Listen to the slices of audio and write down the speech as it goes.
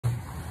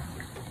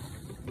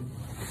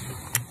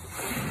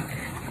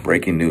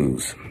breaking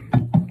news.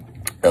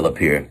 L up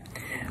here.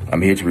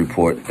 I'm here to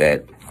report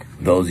that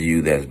those of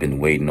you that's been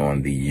waiting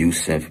on the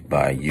Usynth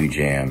by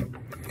Ujam,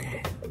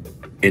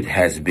 it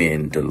has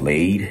been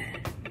delayed,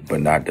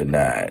 but not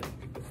denied.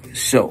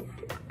 So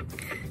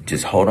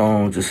just hold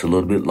on just a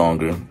little bit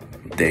longer.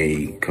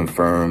 They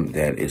confirmed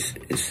that it's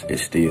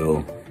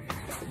still,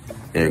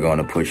 they're going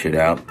to push it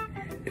out.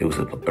 It was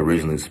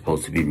originally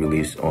supposed to be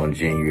released on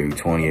January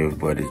 20th,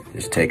 but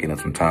it's taking them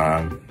some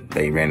time.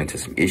 They ran into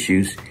some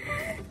issues,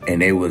 and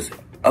they was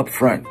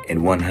upfront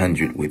and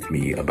 100 with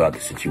me about the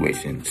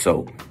situation.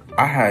 So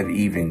I have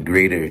even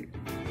greater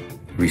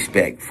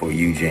respect for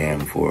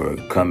Ujam for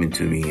coming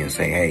to me and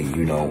saying, hey,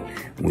 you know,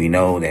 we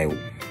know that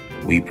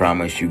we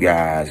promised you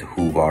guys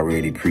who've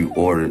already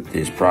pre-ordered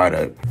this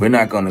product, we're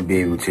not going to be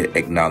able to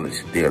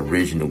acknowledge the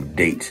original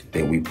date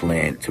that we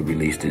planned to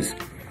release this.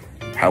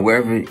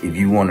 However, if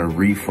you want a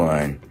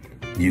refund,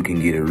 you can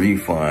get a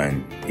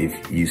refund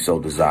if you so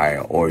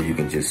desire, or you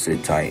can just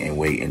sit tight and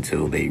wait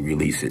until they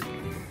release it.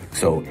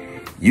 So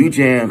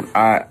Ujam,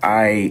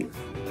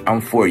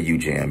 I'm for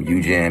Ujam.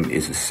 Ujam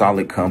is a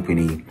solid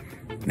company.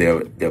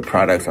 Their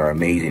products are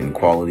amazing in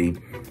quality,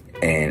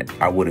 and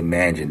I would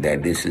imagine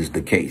that this is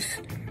the case.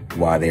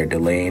 While they're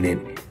delaying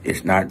it,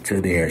 it's not to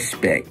their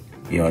spec.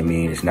 You know what I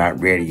mean? It's not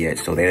ready yet,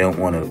 so they don't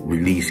want to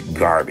release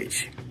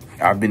garbage.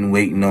 I've been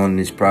waiting on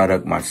this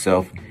product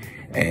myself,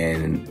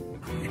 and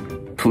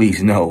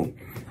please know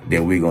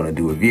that we're going to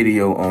do a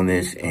video on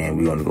this, and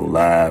we're going to go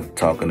live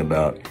talking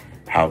about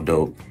how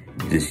dope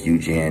this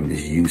Ujam,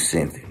 this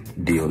Usynth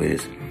deal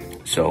is.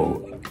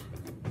 So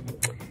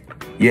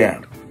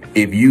yeah,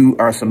 if you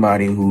are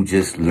somebody who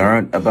just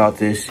learned about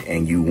this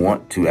and you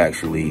want to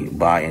actually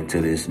buy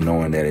into this,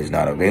 knowing that it's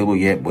not available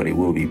yet, but it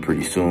will be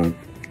pretty soon,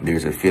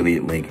 there's an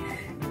affiliate link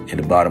in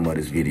the bottom of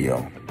this video.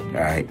 All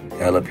right,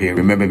 L up here.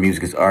 Remember,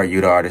 music is art.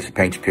 You the artist.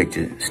 Paint your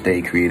picture.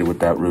 Stay creative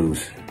without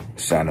rules.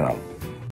 Signing off.